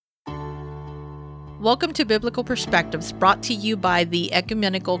Welcome to Biblical Perspectives, brought to you by the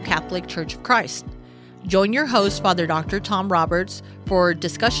Ecumenical Catholic Church of Christ. Join your host, Father Dr. Tom Roberts, for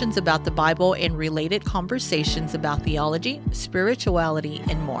discussions about the Bible and related conversations about theology, spirituality,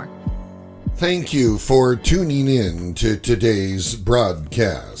 and more. Thank you for tuning in to today's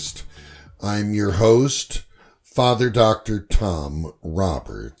broadcast. I'm your host, Father Dr. Tom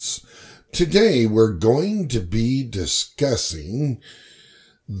Roberts. Today we're going to be discussing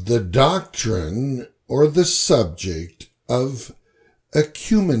the doctrine or the subject of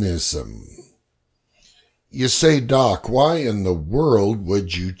ecumenism. You say, Doc, why in the world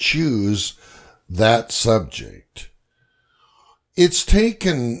would you choose that subject? It's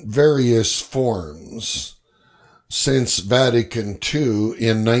taken various forms since Vatican II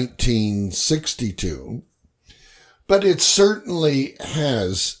in 1962, but it certainly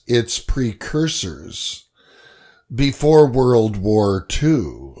has its precursors before World War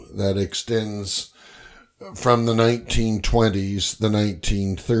II that extends from the 1920s, the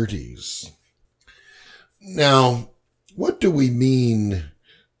 1930s. Now, what do we mean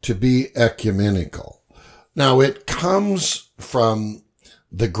to be ecumenical? Now, it comes from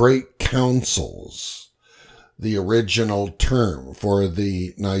the great councils, the original term for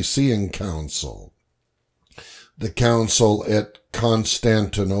the Nicene Council, the Council at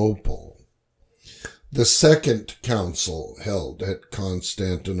Constantinople, the Second Council held at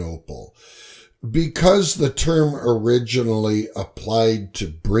Constantinople, because the term originally applied to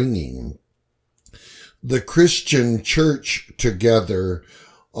bringing the Christian church together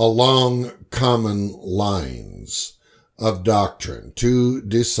along common lines of doctrine to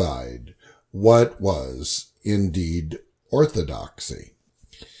decide what was indeed orthodoxy.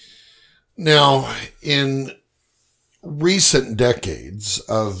 Now, in recent decades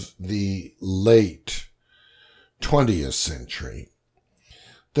of the late 20th century,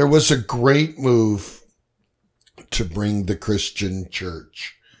 there was a great move to bring the Christian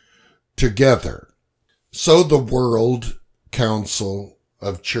church together. So the World Council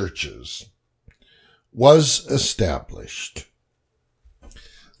of Churches was established.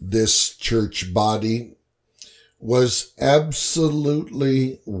 This church body was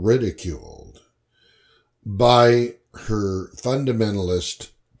absolutely ridiculed by her fundamentalist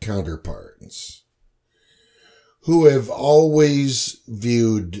counterparts, who have always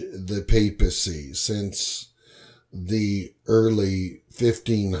viewed the papacy since the early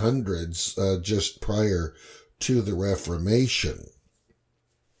 1500s, just prior to the Reformation,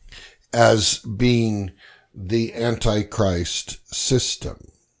 as being the Antichrist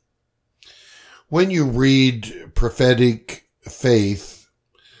system. When you read Prophetic Faith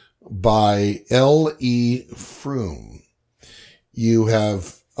by L.E. Froome, you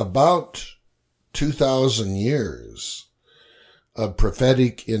have about 2,000 years of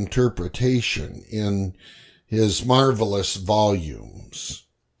prophetic interpretation in his marvelous volumes.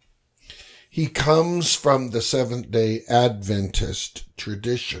 He comes from the Seventh-day Adventist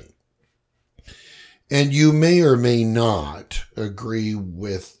tradition, and you may or may not agree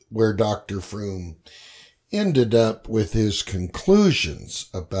with where Dr. Froome ended up with his conclusions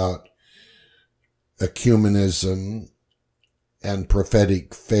about ecumenism and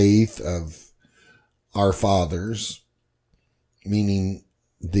prophetic faith of our fathers, meaning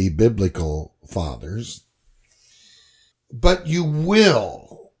the biblical fathers. But you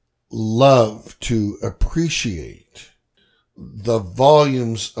will love to appreciate the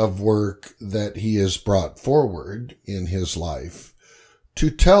volumes of work that he has brought forward in his life to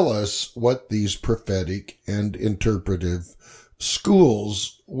tell us what these prophetic and interpretive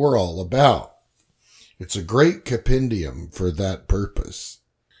schools were all about. It's a great compendium for that purpose.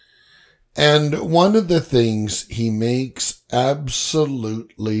 And one of the things he makes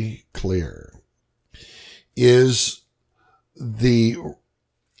absolutely clear is the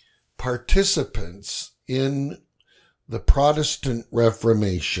participants in the Protestant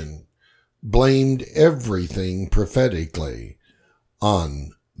Reformation blamed everything prophetically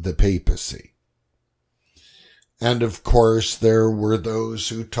on the papacy. And of course, there were those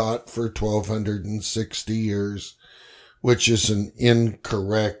who taught for 1260 years, which is an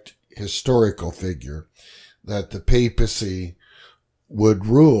incorrect historical figure, that the papacy would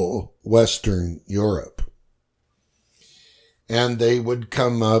rule Western Europe. And they would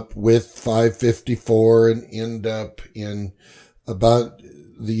come up with 554 and end up in about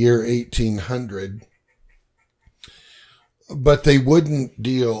the year 1800. But they wouldn't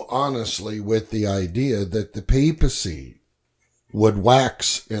deal honestly with the idea that the papacy would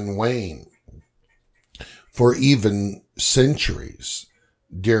wax and wane for even centuries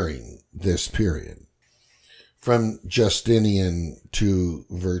during this period. from Justinian to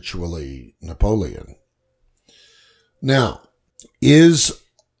virtually Napoleon. Now, is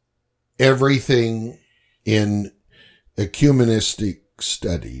everything in ecumenistic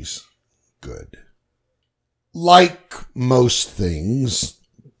studies good? Like most things,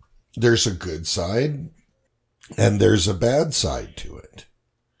 there's a good side and there's a bad side to it.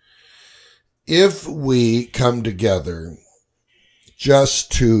 If we come together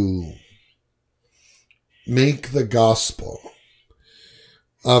just to make the gospel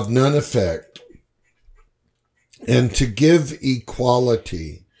of none effect and to give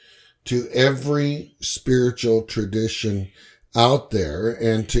equality to every spiritual tradition out there,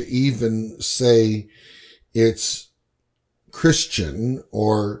 and to even say it's Christian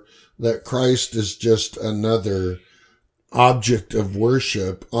or that Christ is just another object of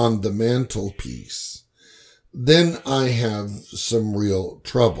worship on the mantelpiece, then I have some real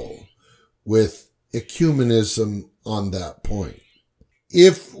trouble with ecumenism on that point.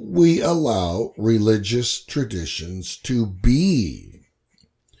 If we allow religious traditions to be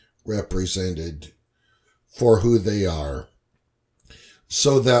represented for who they are,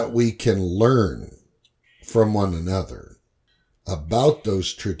 so that we can learn from one another about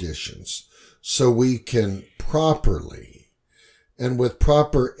those traditions, so we can properly and with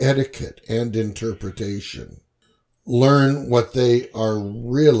proper etiquette and interpretation learn what they are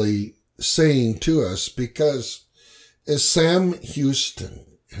really saying to us. Because, as Sam Houston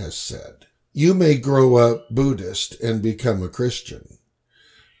has said, you may grow up Buddhist and become a Christian,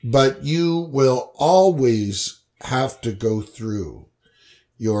 but you will always have to go through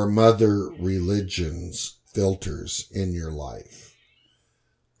your mother religion's filters in your life.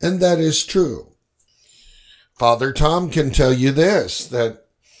 And that is true. Father Tom can tell you this, that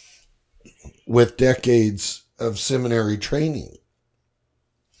with decades of seminary training,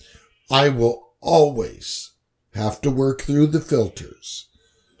 I will always have to work through the filters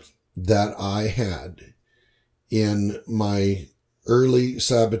that I had in my early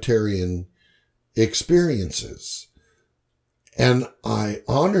Sabbatarian experiences. And I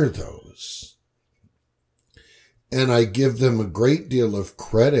honor those. And I give them a great deal of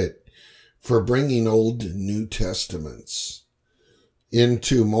credit for bringing Old and New Testaments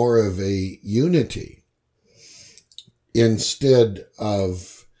into more of a unity, instead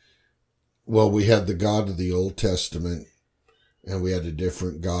of, well, we had the God of the Old Testament and we had a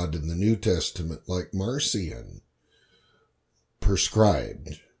different God in the New Testament, like Marcion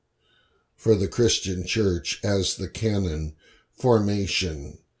prescribed for the Christian church as the canon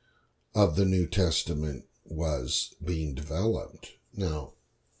formation of the New Testament was being developed. Now,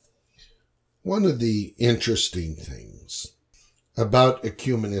 one of the interesting things about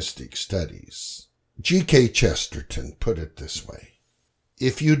ecumenistic studies, G.K. Chesterton put it this way: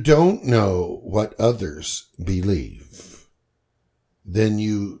 if you don't know what others believe, then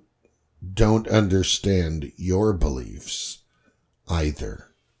you don't understand your beliefs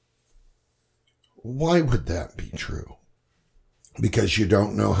either. Why would that be true? Because you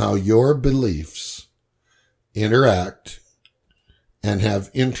don't know how your beliefs interact and have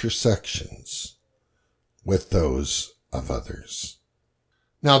intersections with those of others.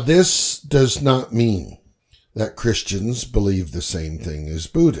 Now, this does not mean that Christians believe the same thing as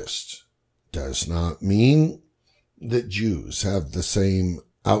Buddhists. Does not mean that Jews have the same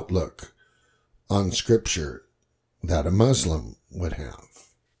outlook on Scripture that a Muslim would have,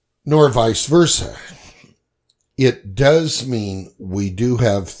 nor vice versa. It does mean we do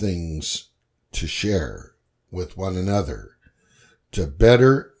have things to share with one another to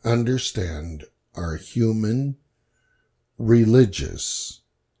better understand our human religious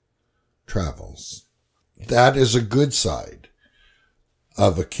travels. That is a good side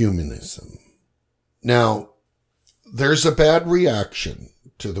of ecumenism. Now, there's a bad reaction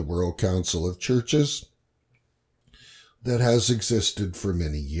to the World Council of Churches that has existed for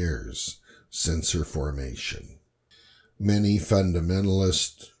many years since her formation. Many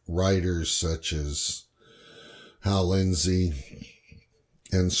fundamentalist writers such as Hal Lindsey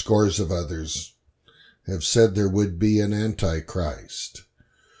and scores of others have said there would be an Antichrist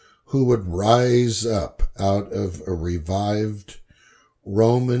who would rise up out of a revived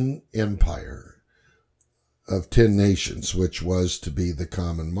Roman Empire of 10 nations, which was to be the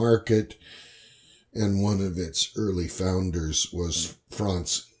common market, and one of its early founders was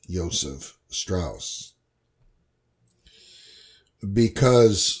Franz Josef Strauss.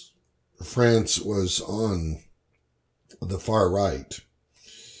 Because France was on the far right,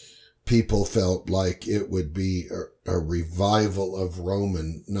 people felt like it would be a revival of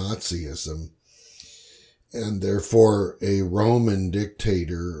Roman Nazism, And therefore a Roman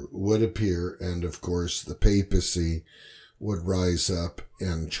dictator would appear, and of course the papacy would rise up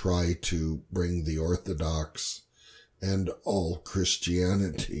and try to bring the Orthodox and all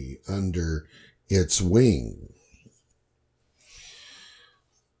Christianity under its wing.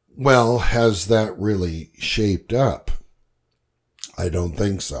 Well, has that really shaped up? I don't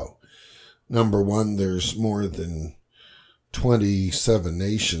think so. Number one, there's more than 27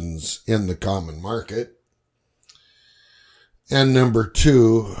 nations in the common market. And number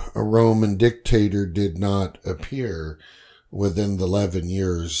two, a Roman dictator did not appear within the 11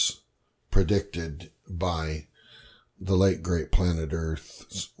 years predicted by the late great Planet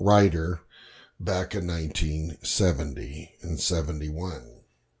Earth's writer back in 1970 and 71.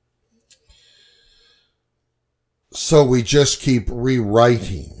 So we just keep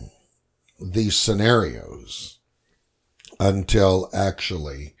rewriting these scenarios until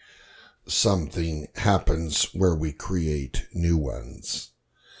actually something happens where we create new ones.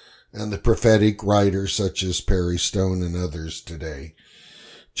 And the prophetic writers such as Perry Stone and others today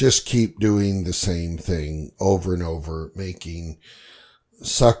just keep doing the same thing over and over, making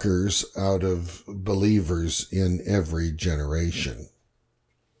suckers out of believers in every generation.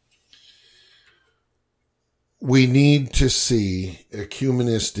 We need to see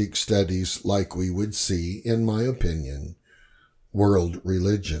ecumenistic studies like we would see, in my opinion, world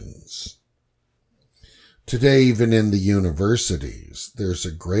religions. Today, even in the universities, there's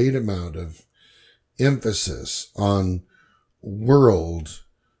a great amount of emphasis on world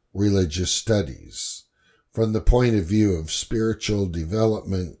religious studies from the point of view of spiritual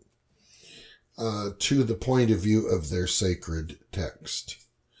development to the point of view of their sacred text.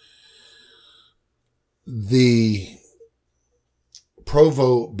 The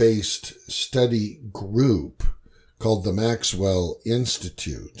Provo-based study group called the Maxwell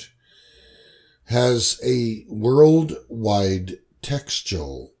Institute has a worldwide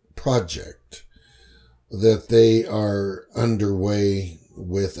textual project that they are underway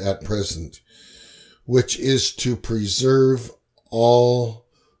with at present, which is to preserve all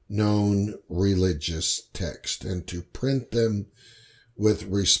known religious text and to print them with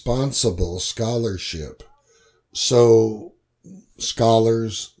responsible scholarship, so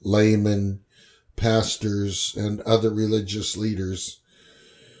scholars, laymen, pastors, and other religious leaders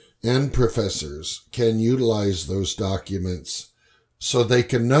and professors can utilize those documents so they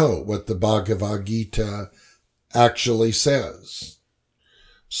can know what the Bhagavad Gita actually says,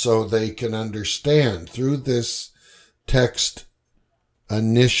 so they can understand through this text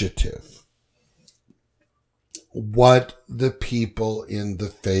initiative what the people in the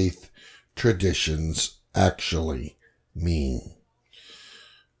faith traditions actually mean.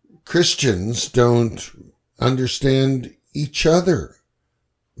 Christians don't understand each other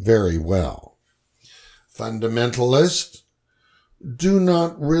very well. Fundamentalists do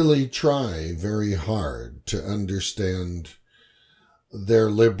not really try very hard to understand their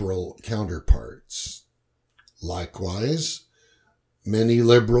liberal counterparts. Likewise, many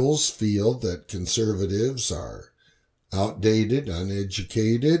liberals feel that conservatives are outdated,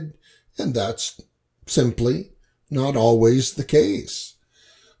 uneducated, and that's simply not always the case.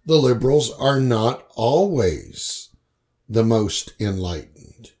 The liberals are not always the most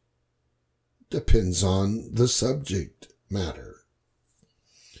enlightened. Depends on the subject matter.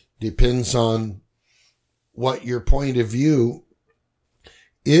 Depends on what your point of view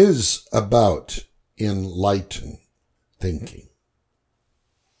is about enlightened thinking.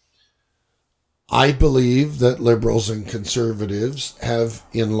 I believe that liberals and conservatives have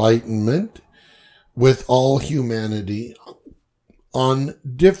enlightenment with all humanity on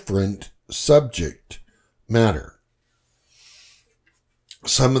different subject matter.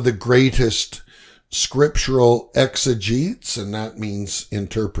 Some of the greatest scriptural exegetes, and that means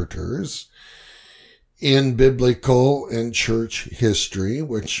interpreters, in biblical and church history,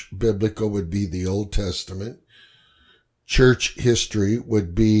 which biblical would be the Old Testament, church history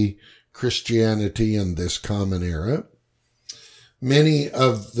would be Christianity in this common era. Many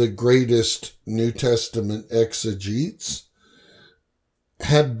of the greatest New Testament exegetes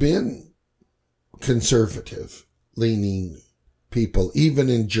had been conservative-leaning people, even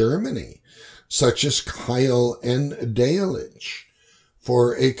in Germany, such as Keil and Delitzsch,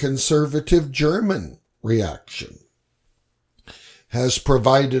 for a conservative German reaction, has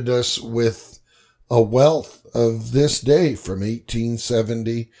provided us with a wealth of this day from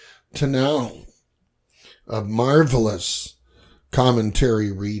 1870 to now, of marvelous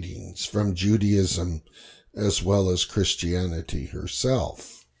commentary readings from Judaism as well as Christianity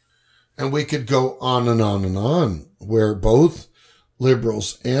herself. And we could go on and on and on, where both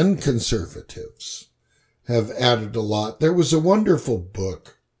liberals and conservatives have added a lot. There was a wonderful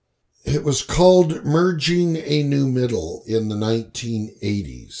book. It was called Merging a New Middle in the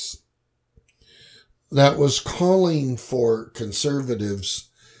 1980s. That was calling for conservatives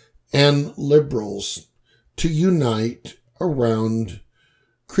and liberals to unite around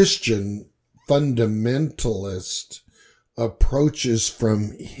Christian fundamentalist approaches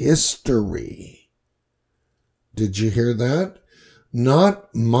from history. Did you hear that?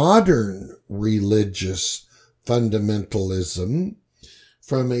 Not modern religious fundamentalism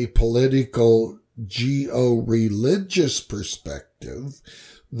from a political geo-religious perspective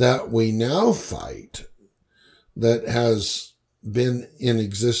that we now fight, that has been in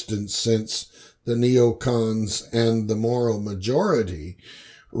existence since the neocons and the moral majority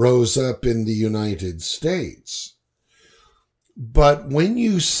rose up in the United States. But when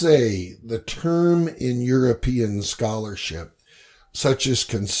you say the term in European scholarship, such as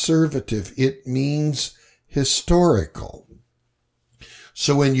conservative, it means historical.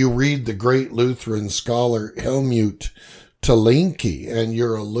 So when you read the great Lutheran scholar Helmut Talinki and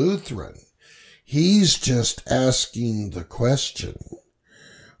you're a Lutheran, he's just asking the question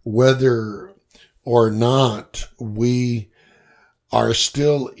whether or not we are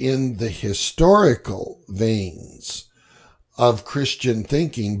still in the historical veins of Christian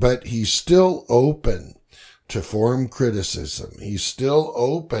thinking, but he's still open to form criticism. He's still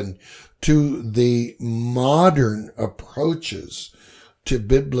open to the modern approaches to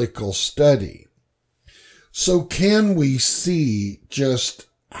biblical study. So can we see just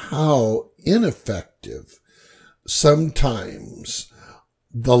how ineffective sometimes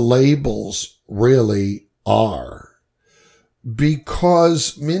the labels really are?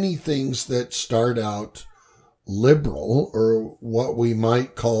 Because many things that start out liberal, or what we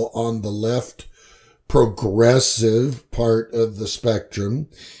might call on the left progressive part of the spectrum,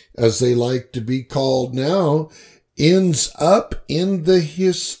 as they like to be called now, ends up in the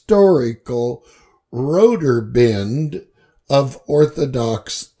historical rotor bend of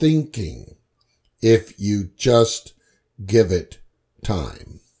orthodox thinking, if you just give it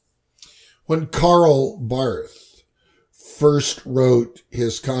time. When Karl Barth first wrote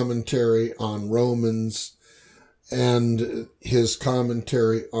his commentary on Romans and his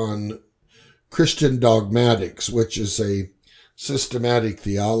commentary on Christian dogmatics, which is a systematic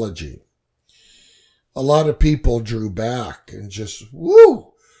theology, a lot of people drew back and just,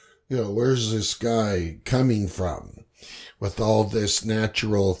 where's this guy coming from with all this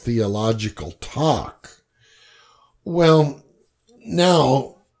natural theological talk? Well,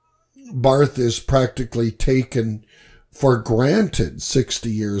 now Barth is practically taken for granted 60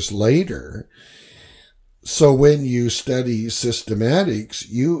 years later. So when you study systematics,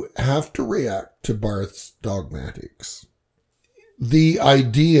 you have to react to Barth's dogmatics. The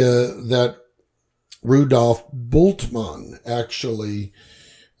idea that Rudolf Bultmann actually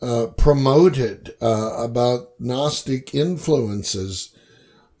promoted about Gnostic influences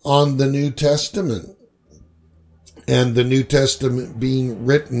on the New Testament, and the New Testament being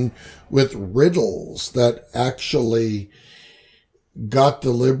written with riddles that actually got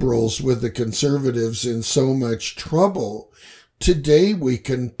the liberals with the conservatives in so much trouble. Today we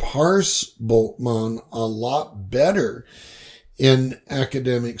can parse Bultmann a lot better in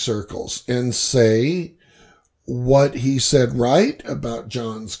academic circles and say what he said right about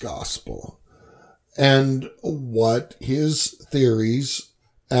John's gospel and what his theories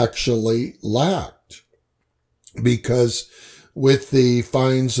actually lacked. Because with the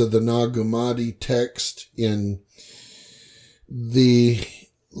finds of the Nag Hammadi text in the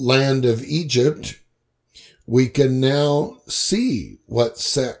land of Egypt, we can now see what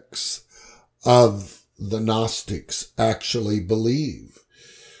sects of the Gnostics actually believe.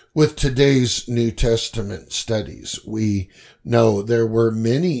 With today's New Testament studies, we know there were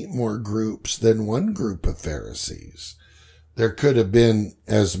many more groups than one group of Pharisees. There could have been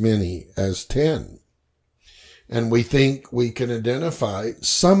as many as 10. And we think we can identify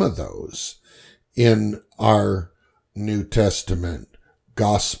some of those in our New Testament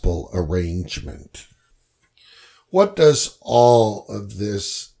gospel arrangement. What does all of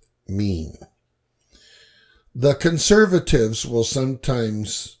this mean? The conservatives will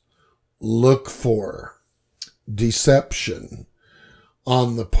sometimes look for deception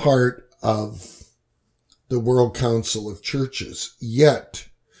on the part of the World Council of Churches. Yet,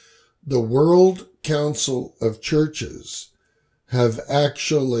 the World Council of Churches have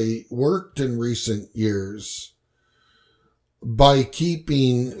actually worked in recent years by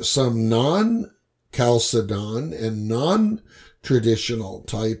keeping some non-Chalcedon and non-traditional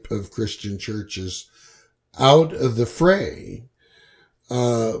type of Christian churches out of the fray,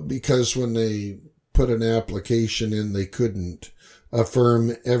 because when they put put an application in, they couldn't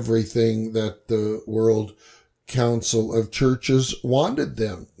affirm everything that the World Council of Churches wanted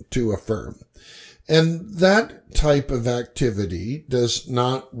them to affirm. And that type of activity does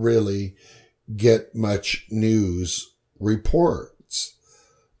not really get much news reports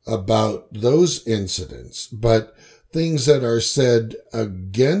about those incidents, but things that are said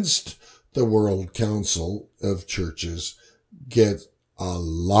against the World Council of Churches get a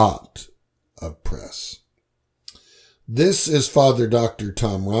lot of press. This is Father Dr.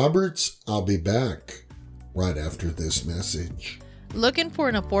 Tom Roberts. I'll be back right after this message. Looking for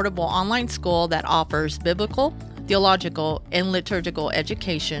an affordable online school that offers biblical, theological, and liturgical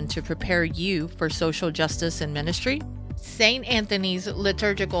education to prepare you for social justice and ministry? St. Anthony's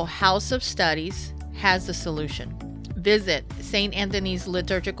Liturgical House of Studies has the solution. Visit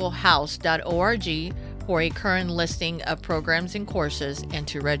satanthonysliturgicalhouse.org for a current listing of programs and courses and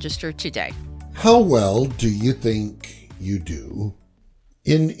to register today. How well do you think you do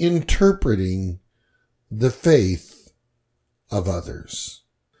in interpreting the faith of others?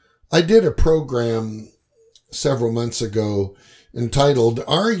 I did a program several months ago entitled,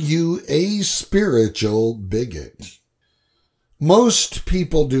 "Are You a Spiritual Bigot?" Most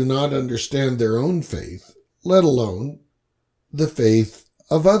people do not understand their own faith, let alone the faith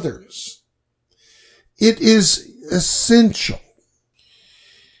of others. It is essential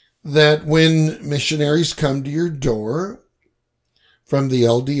that when missionaries come to your door from the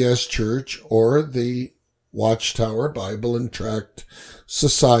LDS Church or the Watchtower Bible and Tract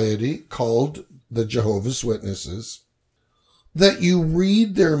Society, called the Jehovah's Witnesses, that you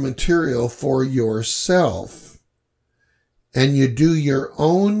read their material for yourself and you do your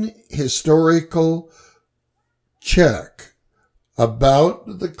own historical check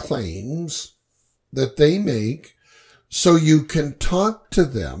about the claims that they make so you can talk to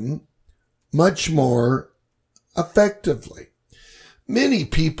them much more effectively. Many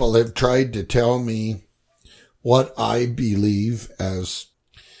people have tried to tell me what I believe as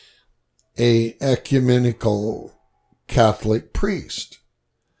an ecumenical Catholic priest.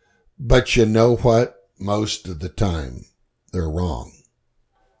 But you know what? Most of the time, they're wrong.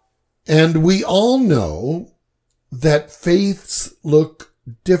 And we all know that faiths look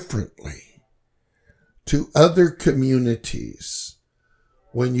differently to other communities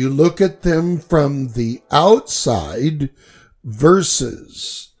when you look at them from the outside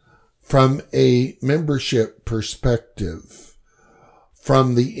versus from a membership perspective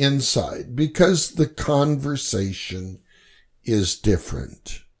from the inside, because the conversation is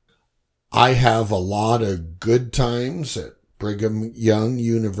different. I have a lot of good times at Brigham Young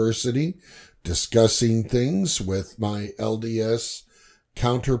University discussing things with my LDS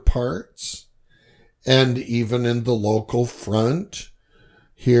counterparts, and even in the local front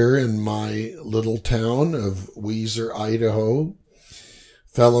here in my little town of Weiser, Idaho,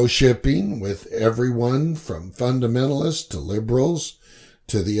 fellowshipping with everyone from fundamentalists to liberals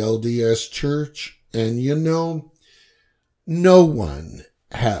to the LDS Church. And you know, no one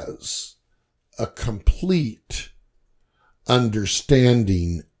has a complete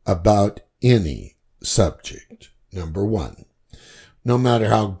understanding about any subject, number one. No matter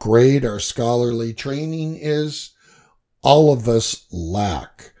how great our scholarly training is, all of us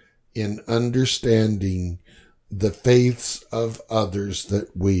lack in understanding the faiths of others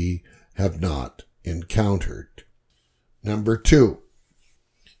that we have not encountered. Number two,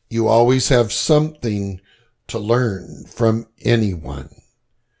 you always have something to learn from anyone.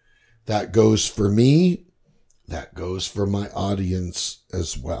 That goes for me. That goes for my audience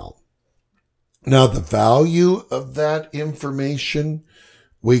as well. Now, the value of that information,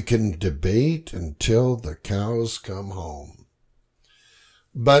 we can debate until the cows come home.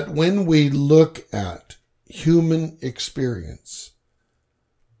 But when we look at human experience,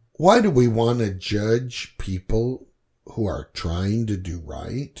 why do we want to judge people who are trying to do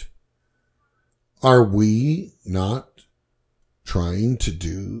right? Are we not trying to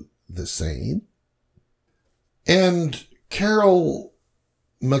do the same? And Carol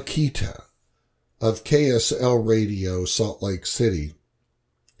Makita of KSL Radio, Salt Lake City,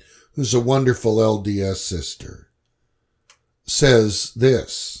 who's a wonderful LDS sister, says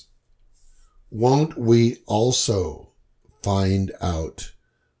this: won't we also find out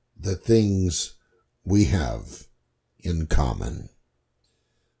the things we have in common?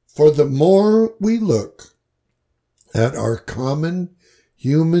 For the more we look at our common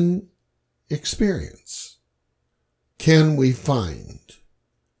human experience, can we find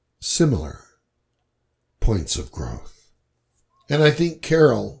similar points of growth? And I think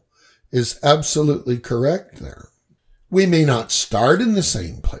Carol is absolutely correct there. We may not start in the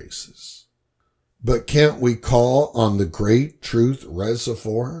same places, But can't we call on the great truth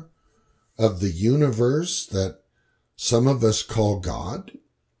reservoir of the universe that some of us call God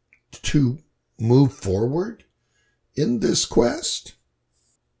to move forward in this quest?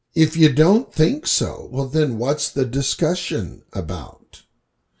 If you don't think so, well then what's the discussion about?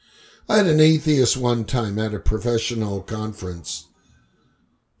 I had an atheist one time at a professional conference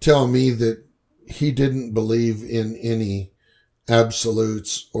tell me that he didn't believe in any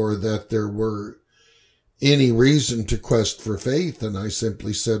absolutes or that there were any reason to quest for faith. And I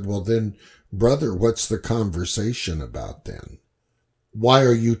simply said, well then, brother, what's the conversation about then? Why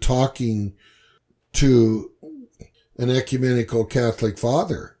are you talking to an ecumenical Catholic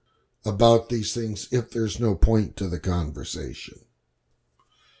father about these things if there's no point to the conversation?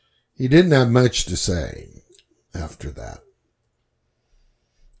 He didn't have much to say after that,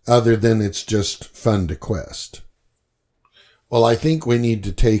 other than it's just fun to quest. Well, I think we need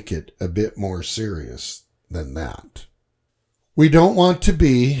to take it a bit more serious than that. We don't want to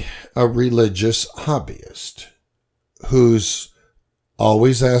be a religious hobbyist who's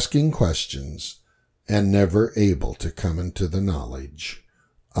always asking questions and never able to come into the knowledge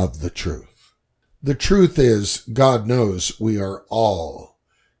of the truth. The truth is, God knows we are all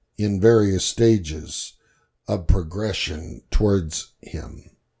in various stages of progression towards Him,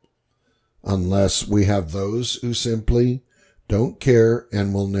 unless we have those who simply don't care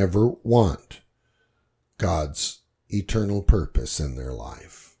and will never want God's eternal purpose in their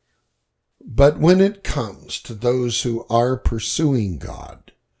life. But when it comes to those who are pursuing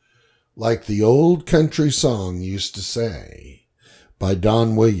God, like the old country song used to say by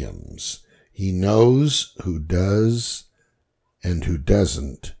Don Williams, He knows who does and who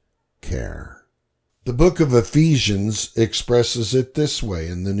doesn't care. The book of Ephesians expresses it this way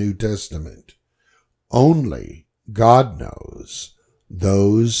in the New Testament: only God knows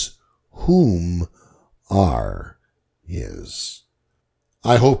those whom are His.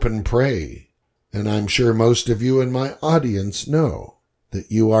 I hope and pray, and I'm sure most of you in my audience know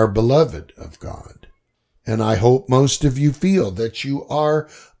that you are beloved of God. And I hope most of you feel that you are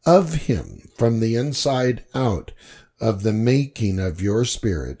of Him from the inside out of the making of your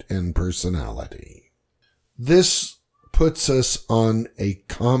spirit and personality. This puts us on a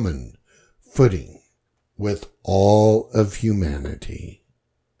common footing with all of humanity.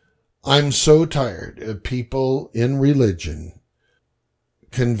 I'm so tired of people in religion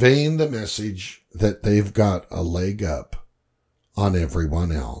conveying the message that they've got a leg up on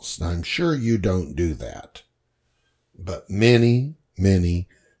everyone else. Now, I'm sure you don't do that, but many, many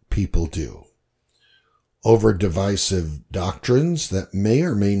people do, over divisive doctrines that may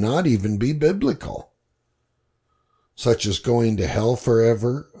or may not even be biblical, such as going to hell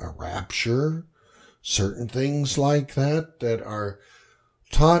forever, a rapture, certain things like that that are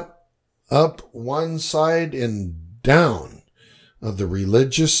taught up one side and down of the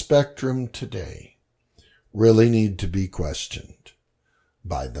religious spectrum today really need to be questioned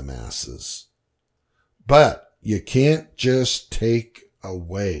by the masses. But you can't just take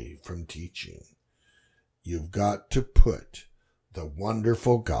away from teaching. You've got to put the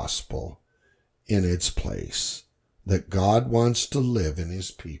wonderful gospel in its place, that God wants to live in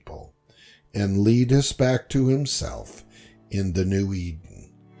His people and lead us back to Himself in the new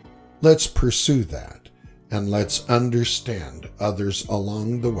Eden. Let's pursue that, and let's understand others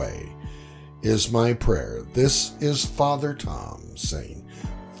along the way, is my prayer. This is Father Tom saying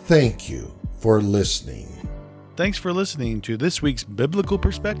thank you for listening. Thanks for listening to this week's Biblical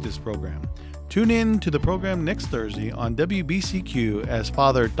Perspectives program. Tune in to the program next Thursday on WBCQ as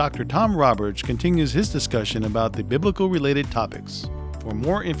Father Dr. Tom Roberts continues his discussion about the biblical-related topics. For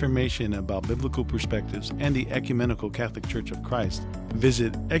more information about biblical perspectives and the Ecumenical Catholic Church of Christ,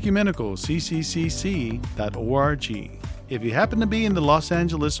 visit ecumenicalccc.org. If you happen to be in the Los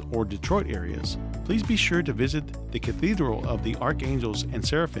Angeles or Detroit areas, please be sure to visit the Cathedral of the Archangels and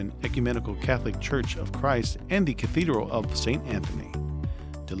Seraphim Ecumenical Catholic Church of Christ and the Cathedral of St. Anthony.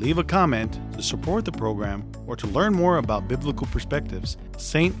 To leave a comment, to support the program, or to learn more about biblical perspectives,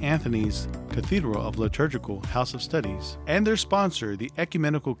 St. Anthony's Cathedral of Liturgical House of Studies, and their sponsor, the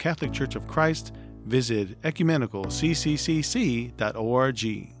Ecumenical Catholic Church of Christ, visit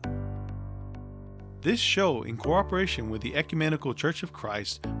ecumenicalccc.org. This show, in cooperation with the Ecumenical Church of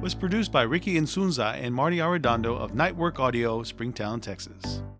Christ, was produced by Ricky Insunza and Marty Arredondo of Nightwork Audio, Springtown, Texas.